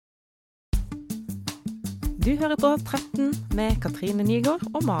Du hører på 13 med Katrine Nygaard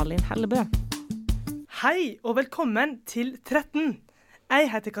og Malin Hellebø. Hei og velkommen til 13. Jeg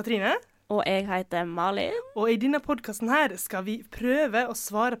heter Katrine. Og jeg heter Malin. Og i denne podcasten her skal vi prøve å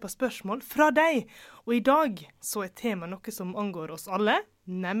svare på spørsmål fra deg. Og i dag så er tema noe som angår oss alle,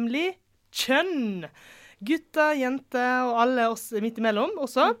 nemlig kjønn. Gutter, jenter og alle oss midt imellom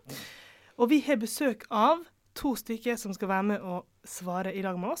også. Og vi har besøk av 2 stykker som skal være med og svare i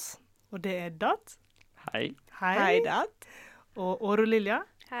lag med oss. Og det er Dat. Hei. Hei. Dat. Og Åro Lilja.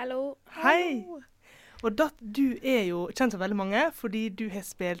 Hallo. Hei. Og Dat, du er jo kjent av veldig mange, fordi du har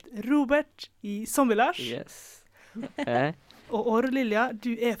spilt Robert i Zombie-Lars. Yes. Og Åro Lilja,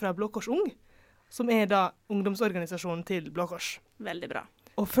 du er fra Blå Kors Ung, som er da ungdomsorganisasjonen til Blå Kors. Veldig bra.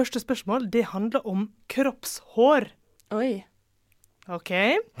 Og første spørsmål, det handler om kroppshår. Oi. Ok.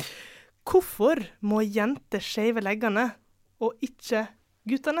 Hvorfor må jenter skjeve leggene, og ikke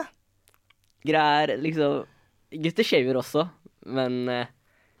guttene? Greier, liksom, gutter skjever også, men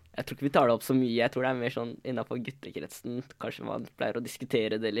jeg tror ikke vi tar det opp så mye. Jeg tror det er mer sånn innenfor guttekretsen. Kanskje man pleier å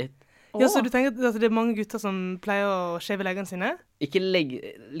diskutere det litt. Ja, så du tenker at det er mange gutter som pleier å skjeve leggene sine? Ikke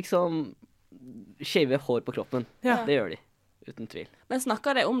liksom, skjeve hår på kroppen. Ja. Det gjør de, uten tvil. Men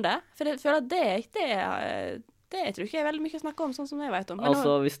snakker de om det? For jeg føler at det tror ikke jeg veldig mye snakker om, sånn som jeg vet om. Men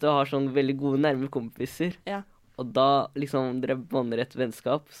Altså, hvis du har sånn veldig gode nærme kompiser, Ja. og da liksom dere bånder et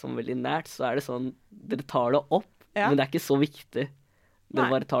vennskap som veldig nært, så er det sånn, dere tar det opp, Ja. men det er ikke så viktig. Dere Nei.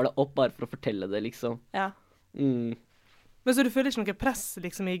 bare tar det opp bare for å fortelle det, liksom. Ja. Mm. Men så du føler ikke noe press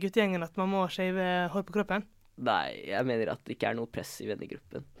liksom, i guttegjengen at man må skjeve hår på kroppen? Nei, jeg mener at det ikke er noe press i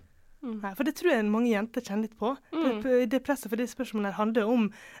vennegruppen. Nei, for det tror jeg mange jenter kjenner litt på. Det presset for det spørsmålet her handler om,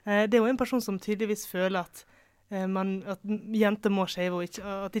 det er jo en person som tydeligvis føler at, at jenter må skjeve, og ikke,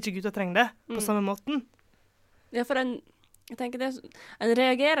 at ikke gutter trenger det på samme måten. Ja, for jeg tenker en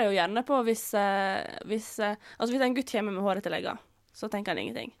reagerer jo gjerne på hvis en gutt kommer med håret til legger, så tenker han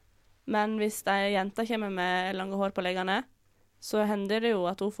ingenting. Men hvis en jente kommer med lange hår på leggene, så hender det jo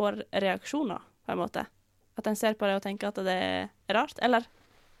at hun får reaksjoner, på en måte. At en ser på det og tenker at det er rart, eller?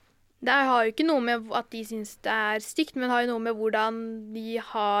 Det har jo ikke noe med at de syns det er stygt, men har jo noe med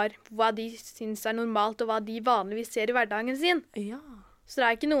hva de syns er normalt, og hva de vanligvis ser i hverdagen sin. Ja. Så det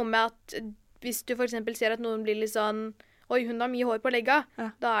er ikke noe med at hvis du for eksempel ser at noen blir litt sånn oi, hun har mye hår på legga, Ja.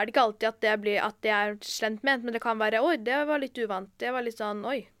 da er det ikke alltid at det er slemt ment, men det kan være oi, det var litt uvant, det var litt sånn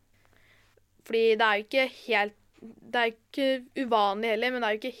oi. Fordi det er jo ikke uvanlig heller, men det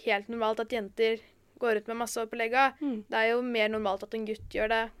er jo ikke helt normalt at jenter går ut med masse hår på legga. Det er jo mer normalt at en gutt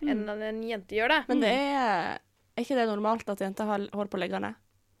gjør det, enn at en jente gjør det. Men er ikke det normalt at jenter har hår på leggene?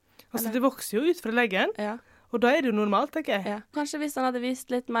 Altså, det vokser jo ut fra leggen, Ja. og da er det jo normalt, tenker jeg. Ja. Kanskje hvis han hadde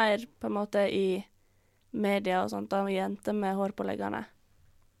vist litt mer på en måte i media og sånt av jenter med hår på leggene.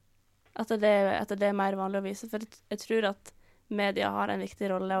 At det er mer vanlig å vise. For jeg tror at media har en viktig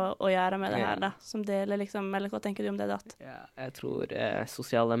rolle å gjøre med det her, da. Som deler liksom, eller hva tenker du om det, Dat? Ja, jeg tror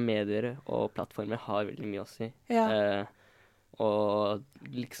sosiale medier og plattformer har veldig mye å si. Ja. Og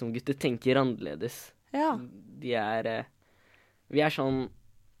liksom gutter tenker annerledes. Ja. Vi er sånn,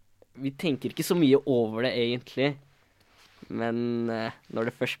 vi tenker ikke så mye over det egentlig, men når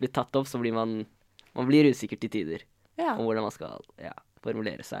det først blir tatt opp, så blir man blir usikker til tider Ja. om hvordan man skal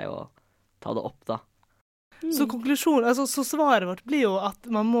formulere seg og ta det opp da. Så konklusjonen, altså, så svaret vårt blir jo at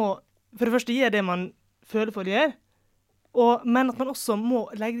man må, for det første, gjøre det man føler for å gjøre, men at man også må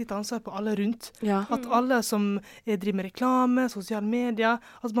legge litt ansvar på alle rundt. Ja. At alle som driver med reklame, sosiale medier,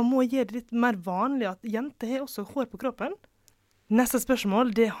 altså man må gjøre det litt mer vanlig at jenter har også hår på kroppen. Neste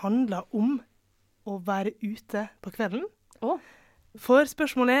spørsmål, det handler om å være ute på kvelden. Å. For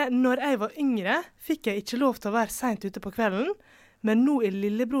spørsmålet er, når jeg var yngre, fikk jeg ikke lov til å være sent ute på kvelden, men nå er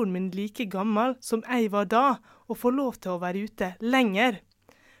lillebroren min like gammel som jeg var da, og får lov til å være ute lenger.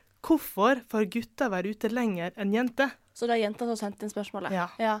 Hvorfor får gutter være ute lenger enn jenter? Så det er jenter som sendte inn spørsmålet? Ja.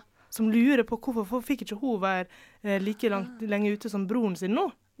 Ja. Som lurer på hvorfor fikk ikke hun være like lenge ute som broren sin nå?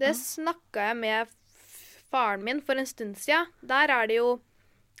 Det snakka jeg med faren min for en stund siden. Der er det jo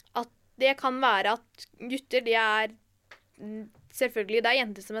at det kan være at gutter, de er selvfølgelig, det er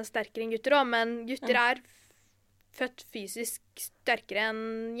jenter som er sterkere enn gutter også, men gutter er født fysisk sterkere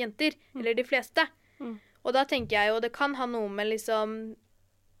enn jenter, eller de fleste. Og da tenker jeg jo, det kan ha noe med liksom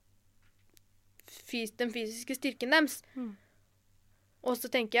den fysiske styrken deres. Og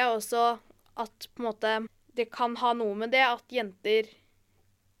så tenker jeg også at på en måte, det kan ha noe med det at jenter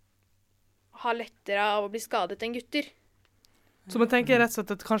har lettere av å bli skadet enn gutter. Så man tenker rett og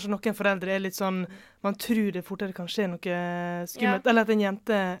slett at kanskje noen foreldre er litt sånn, man tror det fortere kan skje noe skummelt, eller at en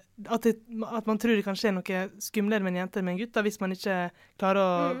jente, at man tror det kan skje noe skumlere med en jente enn med en gutt, da, hvis man ikke klarer å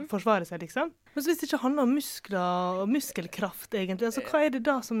forsvare seg, liksom. Men så hvis det ikke handler om muskler og muskelkraft, egentlig, altså hva er det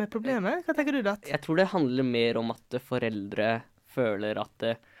da som er problemet? Hva tenker du da? Jeg tror det handler mer om at foreldre føler at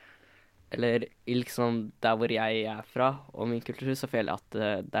det, eller liksom der hvor jeg er fra, og min kultur, så føler jeg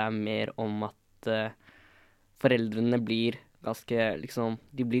at det er mer om at foreldrene blir ganske, liksom,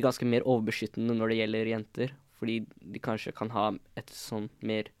 de blir ganske mer overbeskyttende når det gjelder jenter, fordi de kanskje kan ha et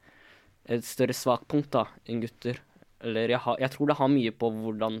større svakpunkt da, enn gutter. Eller jeg tror det har mye på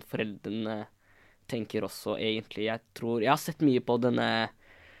hvordan foreldrene tenker også, egentlig. Jeg har sett mye på denne,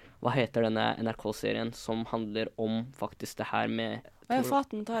 hva heter denne NRK-serien, som handler om faktisk det her med...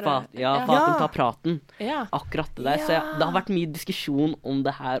 Faten tar Faten tar praten. Ja. Akkurat det der. Så det har vært mye diskusjon om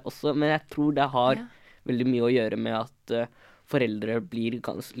det her også, men jeg tror det har veldig mye å gjøre med at foreldre blir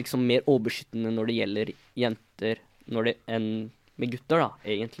liksom mer overbeskyttende når det gjelder jenter enn med gutter, da,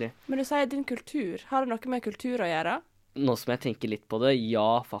 egentlig. Men du sier din kultur. Har det noe med kultur å gjøre? Nå som jeg tenker litt på det,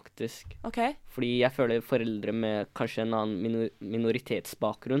 ja, faktisk. Ok. Fordi jeg føler foreldre med kanskje en annen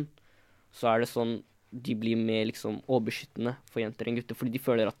minoritetsbakgrunn, så er det sånn, de blir mer liksom overbeskyttende for jenter enn gutter, fordi de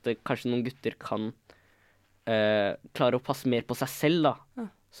føler at kanskje noen gutter kan klare å passe mer på seg selv, da.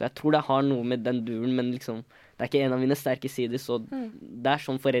 Så jeg tror det har noe med den duren, men liksom, det er ikke en av mine sterke sider, så det er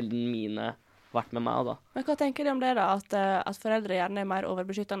sånn foreldrene mine har vært med meg, da. Men hva tenker de om det, da? At foreldre gjerne er mer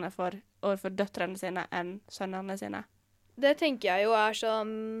overbeskyttende overfor døtrene sine enn sønnene sine? Det tenker jeg jo er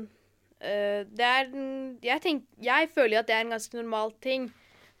sånn jeg føler jo at det er en ganske normal ting.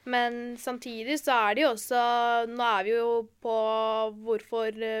 Men samtidig så er det jo også, nå er vi jo på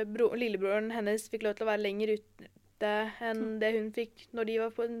hvorfor lillebroren hennes fikk lov til å være lenger ute enn det hun fikk når de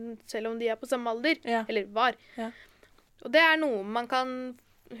var selv om de er på samme alder, eller var. Ja. Og det er noe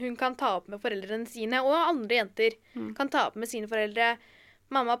hun kan ta opp med foreldrene sine, og andre jenter kan ta opp med sine foreldre.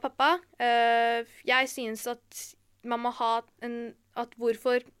 Mamma og pappa, jeg synes at man må ha at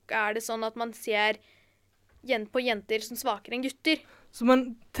hvorfor er det sånn at man ser på jenter som svakere enn gutter? Så man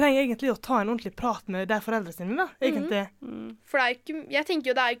trenger egentlig å ta en ordentlig prat med de foreldre sine, da, egentlig. For det er ikke, jeg tenker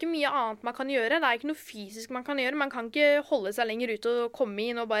jo det er ikke mye annet man kan gjøre. Det er ikke noe fysisk man kan gjøre. Man kan ikke holde seg lenger ute og komme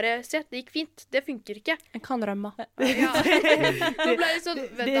inn og bare se, det gikk fint. Det funker ikke. En kan rømme. Ja. Nå ble det sånn,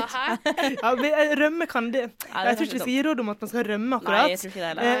 vent da, hæ? Ja, rømme kan det. Jeg tror ikke vi skal gi råd om at man skal rømme akkurat. Nei, jeg tror ikke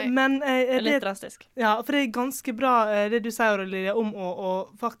det heller. Men det er litt drastisk. Ja, for det er ganske bra det du sier, Aurelia, om å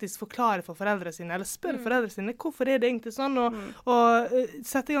faktisk forklare for foreldre sine, eller spørre foreldre sine, hvorfor er det egentlig sånn, og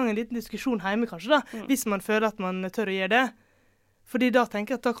sette i gang en liten diskusjon hjemme, kanskje, da, hvis man føler at man tør å gjøre det. Fordi da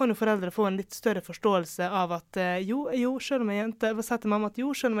tenker jeg at da kan jo foreldre få en litt større forståelse av at jo, selv om jeg er jente, jeg sier til mamma at jo,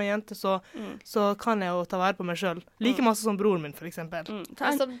 selv om jeg er jente, så kan jeg jo ta vare på meg selv. Like masse som broren min, for eksempel.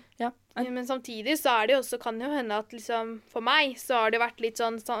 Men samtidig så er det jo også, kan det jo hende at liksom, for meg så har det vært litt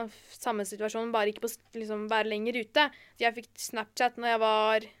sånn samme situasjon, bare ikke på liksom, være lenger ute. Jeg fikk Snapchat når jeg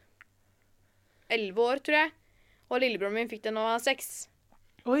var 11 år, tror jeg. Og lillebroren min fikk det når jeg var 6.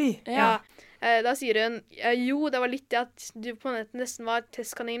 Oi. Ja. Da sier hun, jo, det var litt det at du på nettet nesten var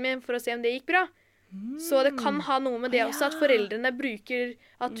testkaninen min for å se om det gikk bra. Så det kan ha noe med det også, at foreldrene bruker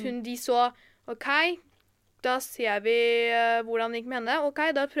at de så, ok, da ser vi hvordan det gikk med henne. Ok,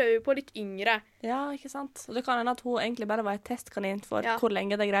 da prøver vi på litt yngre. Ja, ikke sant? Og det kan hende at hun egentlig bare var et testkanin for hvor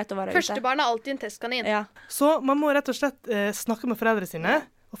lenge det er greit å være ute. Første barn er alltid en testkanin. Ja. Så man må rett og slett snakke med foreldre sine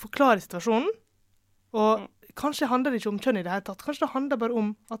og forklare situasjonen. Og kanskje handler det ikke om kjønn i det hele tatt. Kanskje det handler bare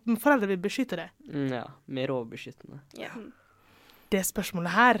om at foreldre vil beskytte det. Ja, mer overbeskyttende. Ja. Det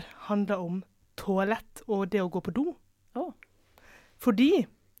spørsmålet her handler om toalett og det å gå på do. Fordi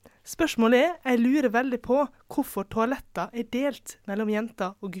spørsmålet jeg lurer veldig på hvorfor toaletter er delt mellom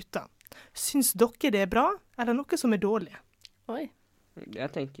jenter og gutter. Syns dere det er bra, eller noe som er dårlig? Oi.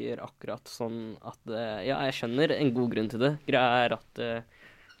 Jeg tenker akkurat sånn at jeg skjønner en god grunn til det. Greia er at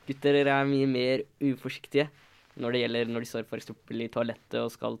gutter er mye mer uforsiktige når de står for eksempel i toalettet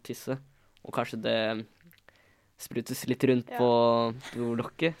og skal tisse. Og kanskje det sprutes litt rundt på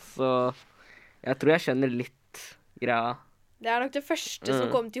dolokket. Så jeg tror jeg skjønner litt greia. Det er nok det første som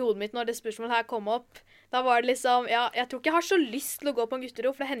kom til hodet mitt når det spørsmålet her kom opp. Da var det liksom, jeg tror ikke jeg har så lyst til å gå på en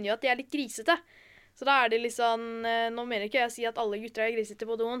guttedo, for det hender jo at de er litt grisete. Så da er det litt sånn, nå mener ikke jeg å si at alle gutter er grisete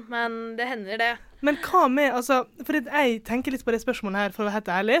på doen, men det hender det. Men hva med, altså, fordi jeg tenker litt på det spørsmålet her, for å være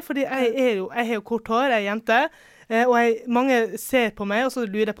helt ærlig, fordi jeg har jo kort hår, jeg er jente, og mange ser på meg, og så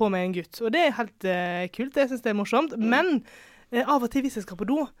lurer jeg på meg en gutt. Og det er helt kult, jeg synes det er morsomt, men av og til hvis jeg skal på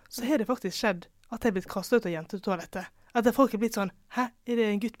do, så har det faktisk skjedd at jeg er blitt kastet ut av jentetoalettet. At folk er blitt sånn, hæ, er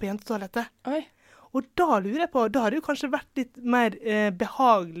det en gutt på jentetoalettet? Oi. Og da lurer jeg på, da hadde det jo kanskje vært litt mer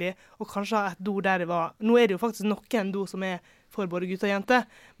behagelig å kanskje ha et do der det var. Nå er det jo faktisk noen do som er for både gutter og jenter,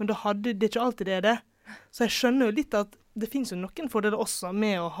 men da hadde det ikke alltid det. Så jeg skjønner jo litt at det finnes jo noen fordeler også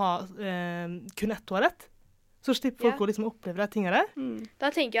med å ha kun ett toalett. Så slipper folk å liksom oppleve de tingene der.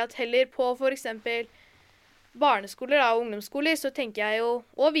 Da tenker jeg at heller på for eksempel barneskoler og ungdomsskoler, så tenker jeg jo,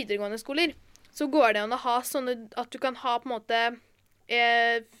 og videregående skoler, så går det an å ha sånne, at du kan ha på en måte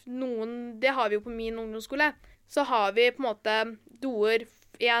noen, det har vi jo på min ungdomsskole, så har vi på en måte doer,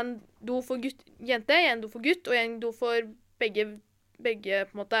 en do for jente, en do for gutt, og en do for begge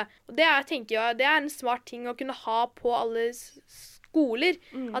på en måte. Og det tenker jeg, det en smart ting å kunne ha på alle skoler,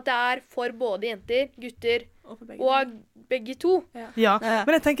 at det for både jenter, gutter og begge to. Ja,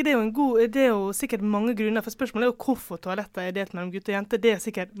 men jeg tenker det er jo sikkert mange grunner, for spørsmålet er jo hvorfor toaletter er delt mellom gutter og jenter. Det er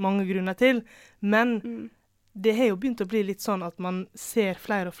sikkert mange grunner til, men det har jo begynt å bli litt sånn at man ser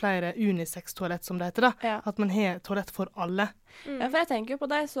flere og flere unisex-toalett, som det heter da. Ja. At man har toalett for alle. Ja, for jeg tenker jo på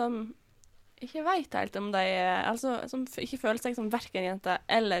de som ikke vet helt om de altså som ikke føler seg som hverken jente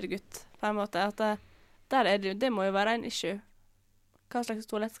eller gutt, på en måte. At det må jo være en issue. Hva slags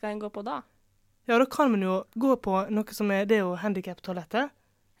toalett skal en gå på da? Ja, da kan man jo gå på noe som det er jo handicap-toalettet.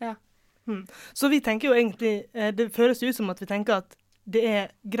 Ja. Så vi tenker jo egentlig, det føles ut som at vi tenker at det er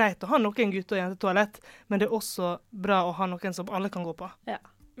greit å ha noen gutte- og jentetoalett, men det er også bra å ha noen som alle kan gå på. Ja.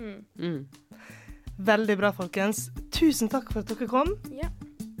 Veldig bra, folkens. Tusen takk for at dere kom. Ja.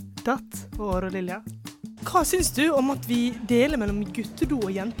 Datt og Åre og Lilja. Hva syns du om at vi deler mellom guttedo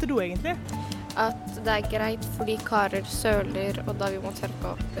og jentedo, egentlig? At det er greit fordi karer søler, og da vi må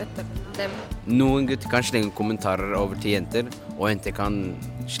tørke opp etter dem. Noen gutter kan slenge kommentarer over til jenter, og jenter kan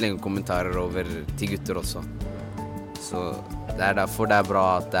slenge kommentarer over til gutter også. Så det er derfor det er bra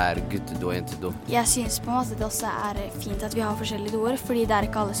at det er guttedo og jentedo. Jeg synes på en måte det også er fint at vi har forskjellige doer, fordi det er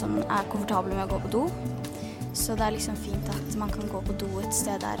ikke alle som er komfortable med å gå på do. Så det er liksom fint at man kan gå på do et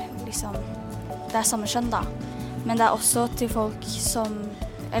sted der liksom, det er samme kjønn da. Men det er også til folk som,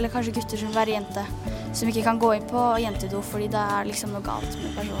 eller kanskje gutter som vil være jente, som ikke kan gå inn på jentedo fordi det er liksom noe galt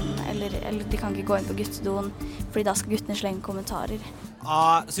med personen, eller de kan ikke gå inn på guttedoen fordi da skal guttene slenge kommentarer.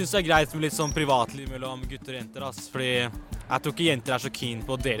 Jeg synes det er greit med litt sånn privatliv mellom gutter og jenter, fordi jeg tror ikke jenter er så keen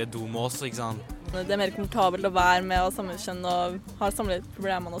på å dele do med oss, ikke sant? Det er mer komfortabelt å være med og samme kjønn og har samme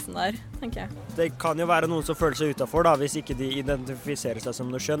problemene og sånn der, tenker jeg. Det kan jo være noen som føler seg utenfor da, hvis ikke de identifiserer seg som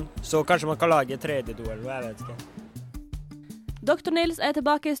noe kjønn. Så kanskje man kan lage tredje do eller noe, jeg vet ikke. Dr. Nils er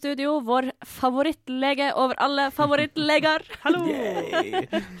tilbake i studio, vår favorittlege over alle favorittleger. Hallo!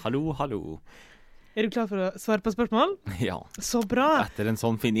 Hallo, hallo. Er du klar for å svare på spørsmål? Ja. Så bra! Etter en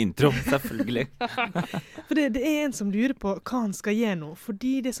sånn fin intro, selvfølgelig. For det er en som lurer på hva han skal gjøre nå,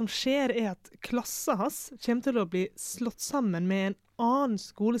 fordi det som skjer er at klassen hans kommer til å bli slått sammen med en annen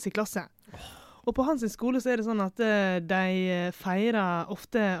skoles klasse. Og på hans skole så er det sånn at de feirer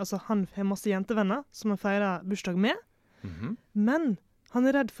ofte, altså han har masse jentevenner som han feirer bursdag med, men han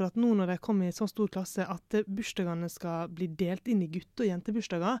er redd for at nå når de kommer i så stor klasse at bursdagene skal bli delt inn i gutte- og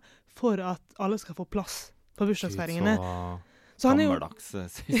jentebursdager for at alle skal få plass på bursdagsfeiringene. Så han er jo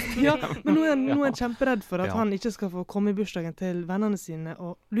ja, men nå er han kjemperedd for at han ikke skal få komme i bursdagen til vennene sine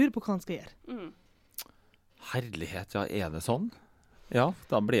og lurer på hva han skal gjøre. Herlighet, ja, er det sånn? Ja,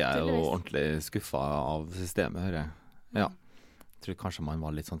 da blir jeg jo ordentlig skuffet av systemet, hører jeg. Ja. Jeg tror kanskje man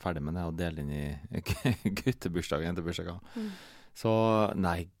var litt sånn ferdig med det å dele inn i guttebursdag og jentebursdager. Så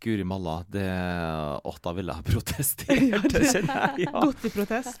nei, guri malla, da vil jeg protestere. Godt i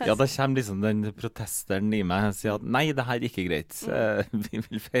protest. Ja, da kommer liksom den protesteren i meg og sier at nei, det her er ikke greit. Vi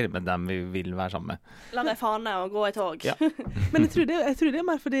vil feire med dem vi vil være sammen med. La deg fane og gå i tog. Ja. Men jeg tror det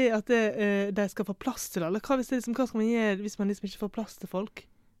er mer fordi at de skal få plass til alle. Hva skal man gjøre hvis man liksom ikke får plass til folk?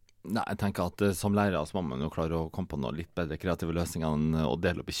 Nei, jeg tenker at som lærer så må man jo klare å komme på noe litt bedre kreative løsninger enn å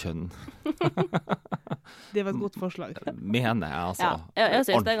dele opp i kjønn. Det var et godt forslag. Mener jeg, altså. Ja, jeg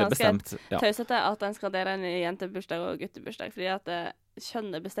synes det er ganske bestemt. tøysete at en skal dele en i jentebursdag og guttebursdag, fordi at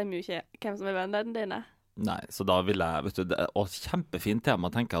kjønnet bestemmer jo ikke hvem som er vennene dine. Nei, så da vil jeg, vet du, og kjempefint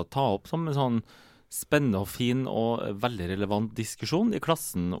tema, tenker jeg, å ta opp som en sånn spennende og fin og veldig relevant diskusjon i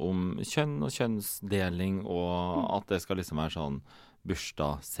klassen om kjønn og kjønnsdeling, og at det skal liksom være sånn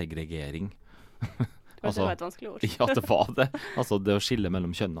bursdagssegregering. Det var et vanskelig ord. Ja, det var det. Altså det å skille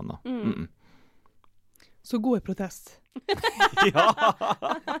mellom kjønnene. Så gå i protest. Ja!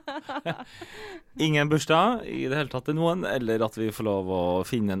 Ingen bursdag i det hele tatt til noen, eller at vi får lov å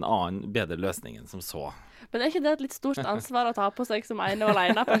finne en annen, bedre løsning enn som så. Men er ikke det et litt stort ansvar å ta på seg som ene og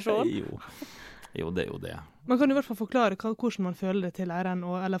alene person? Jo, det er jo det. Man kan i hvert fall forklare hvordan man føler det til læreren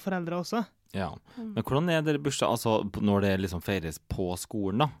eller foreldre også. Ja, men hvordan er det bursdag, altså når det liksom feires på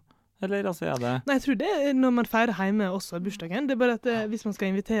skolen da? Eller altså er det Nei, jeg tror det er når man feirer hjemme også i bursdagen. Det er bare at hvis man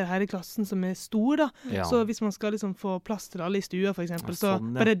skal invitere hele klassen som er stor, da, så hvis man skal liksom få plass til alle i stua, for eksempel, så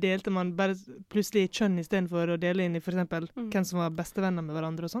bare delte man bare plutselig kjønn i stedet for å dele inn i for eksempel hvem som var bestevenner med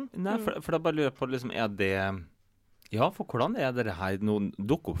hverandre og sånn. Nei, for da bare lurer jeg på, liksom, er det Ja, for hvordan er det her? Nå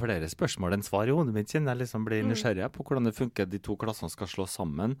dukker opp flere spørsmål enn svar i hodet mitt, kjenner jeg liksom blir nysgjerrig på hvordan det funker, de to klassene skal slå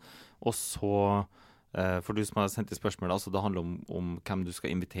sammen, og så for du som har sendt i spørsmål, altså det handler om hvem du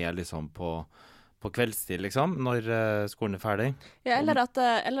skal invitere liksom på kveldstid, liksom, når skolen er ferdig. Ja, eller at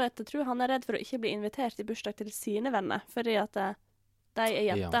jeg tror han er redd for å ikke bli invitert i bursdag til sine venner, fordi at de er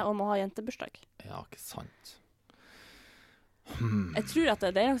jenter og må ha jentebursdag. Ja, ikke sant. Jeg tror at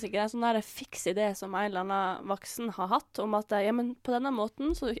det er nok sikkert en sånn der fiks idé som en eller annen voksen har hatt, om at ja, men på denne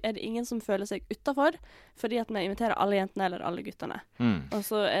måten så er det ingen som føler seg utenfor, fordi at vi inviterer alle jentene eller alle guttene. Og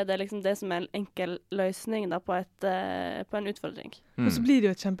så er det liksom det som er en enkel løsning da, på en utfordring. Og så blir det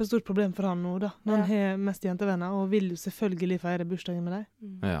jo et kjempestort problem for han nå da, når han har mest jentevenner, og vil jo selvfølgelig feire bursdagen med deg.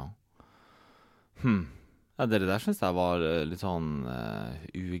 Ja. Ja, det der synes jeg var litt sånn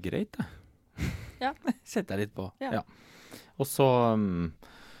ugreit, det. Ja. Setter jeg litt på. Ja. Og så,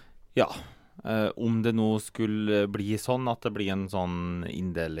 om det nå skulle bli sånn at det blir en sånn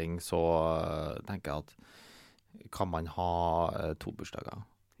inndeling, så tenker jeg at kan man ha 2 bursdager?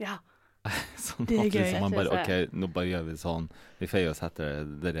 Ja. Sånn det er gøy. Liksom man bare, ok, nå bare gjør vi sånn, vi feier oss etter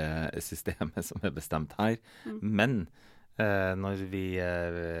det systemet som er bestemt her, men når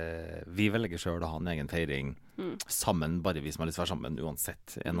vi velger selv å ha en egen feiring sammen, bare vi som har lyst til å være sammen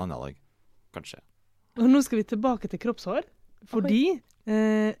uansett en annen dag, kanskje. Og nå skal vi tilbake til kroppshår, fordi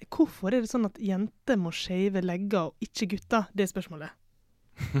hvorfor er det sånn at jenter må shave legger og ikke gutter? Det er spørsmålet.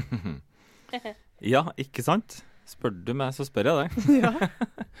 Ja, ikke sant? Spør du meg, så spør jeg deg. Ja.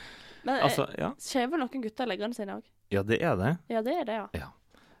 Men altså, shaver noen gutter leggene sine også? Ja, det er det. Ja, det er det, ja.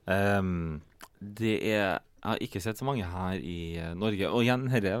 Jeg har ikke sett så mange her i Norge, og igjen,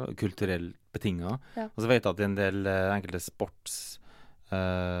 her er kulturelt betinget. Ja. Og så vet jeg at i en del enkelte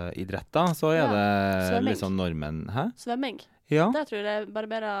idretter, så er det liksom normen. Hæ? Svømming. Ja. Der tror jeg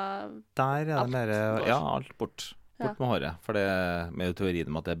barberer Der er det mer, alt bort Ja. med håret. For det er med teorien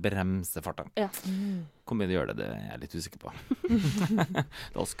om at det bremser farten. Ja. Hvor mye det gjør det er jeg litt usikker på.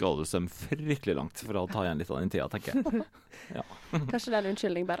 Da skal du svømme fryktelig langt for å ta igjen litt av den tida, tenker jeg. Ja. Kanskje det er en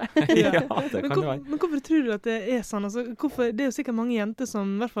unnskyldning bare. Ja, det kan det være. Men hvorfor tror du at det er sånn? Altså, det er jo sikkert mange jenter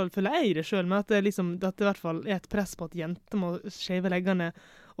som i hvert fall føler jeg det selv, med at det, liksom, at det i hvert fall er et press på at jenter må shave leggene,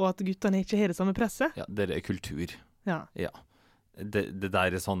 og at guttene ikke har det samme presset. Ja, det er kultur. Ja. Det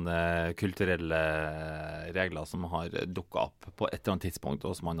der er sånne kulturelle regler som har dukket opp på et eller annet tidspunkt,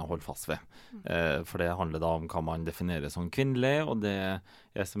 og som man har holdt fast ved. For det handler da om hva man definerer som kvinnelig, og det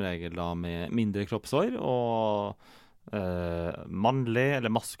er som regel da med mindre kroppshår, og mannlig eller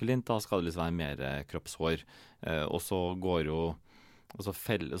maskulint, da skal det liksom være mer kroppshår. Og så går jo og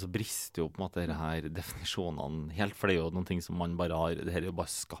så brister jo på en måte disse her definisjonene helt, for det er jo noen ting som man bare har, det her er jo bare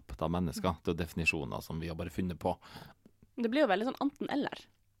skapt av mennesker, det er definisjoner som vi har bare funnet på. Det blir jo veldig sånn enten-eller.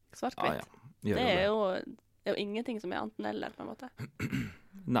 Svart-hvitt. Ja, det er jo ingenting som er enten-eller, på en måte.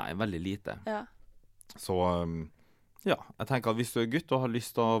 Nei, veldig lite. Ja. Så, jeg tenker at hvis du er gutt og har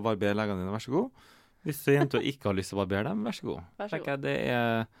lyst til å barbere leggene dine, vær så god. Hvis du er jente og ikke har lyst til å barbere dem, vær så god. Tenker jeg det er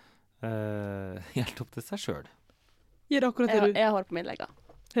helt opp til seg selv. Gjør det akkurat det du... Jeg har hår på min legger.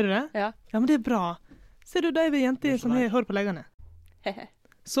 Har du det? Ja. Ja, men det er bra. Ser du deg ved jenter som har hår på leggene?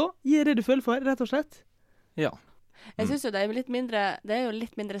 Så, gjør det du føler for, rett og slett. Ja. Jeg synes jo det er jo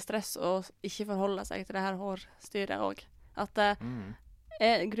litt mindre stress å ikke forholde seg til det her hårstyret også. At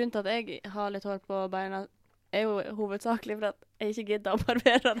grunnen til at jeg har litt hår på beina er jo hovedsakelig for at jeg ikke gidder å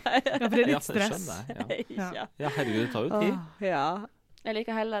barbere det. Ja, for det er litt stress. Ja, herregud, det tar jo tid. Ja. Jeg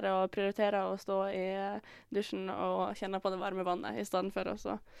liker heller å prioritere å stå i dusjen og kjenne på det varme vannet i stedet for å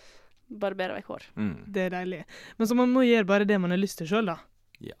så barbere vekk hår. Det er deilig. Men så man må gjøre bare det man har lyst til selv, da.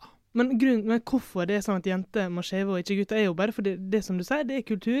 Ja. Men hvorfor det er sånn at jenter må shave og ikke gutter, er jo bare fordi det som du sier, det er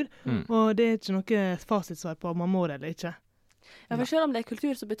kultur, og det er ikke noe fasitsvar på om man må det eller ikke. Ja, for selv om det er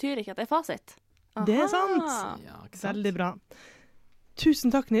kultur, så betyr ikke at det er fasit. Aha. Det er sant. Ja, ikke sant. Veldig bra.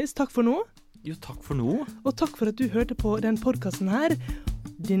 Tusen takk, Nils. Takk for nå. Jo, takk for nå. Og takk for at du hørte på den podcasten her.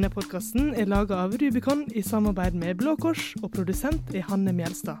 Denne podcasten er laget av Rubicon i samarbeid med Blå Kors, og produsent er Hanne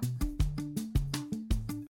Mjelstad.